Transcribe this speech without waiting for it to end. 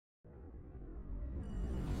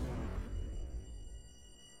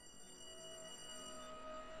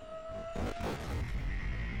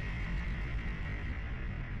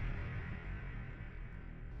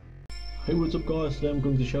Hey, what's up guys, today I'm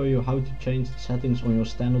going to show you how to change the settings on your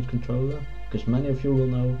standard controller, because many of you will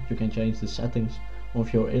know you can change the settings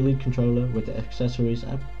of your Elite controller with the accessories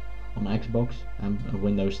app on Xbox and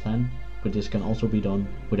Windows 10, but this can also be done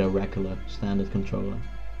with a regular standard controller.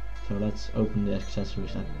 So let's open the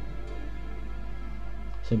accessories app.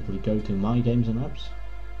 Simply go to My Games and Apps,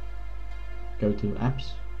 go to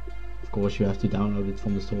Apps. Of course you have to download it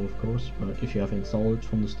from the store, of course, but if you have installed it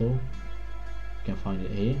from the store, you can find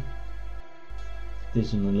it here. This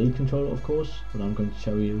is an Elite controller, of course, but I'm going to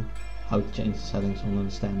show you how to change the settings on a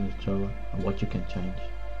standard controller and what you can change.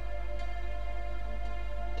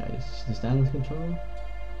 Okay, this is the standard controller.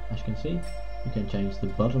 As you can see, you can change the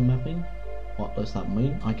button mapping. What does that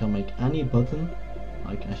mean? I can make any button,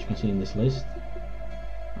 like as you can see in this list,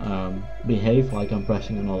 behave like I'm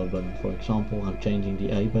pressing another button. For example, I'm changing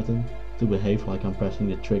the A button to behave like I'm pressing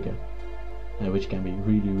the trigger, which can be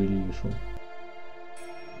really useful.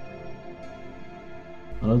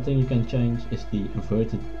 Another thing you can change is the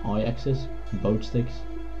inverted Y-axis on both sticks.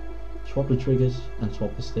 Swap the triggers and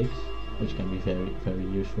swap the sticks, which can be very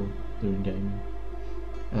useful during gaming.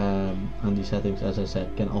 And these settings, as I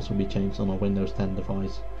said, can also be changed on a Windows 10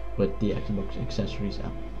 device with the Xbox Accessories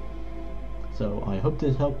app. So I hope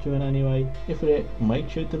this helped you in any way. If it did, make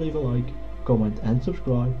sure to leave a like, comment and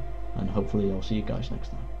subscribe, and hopefully I'll see you guys next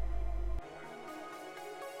time.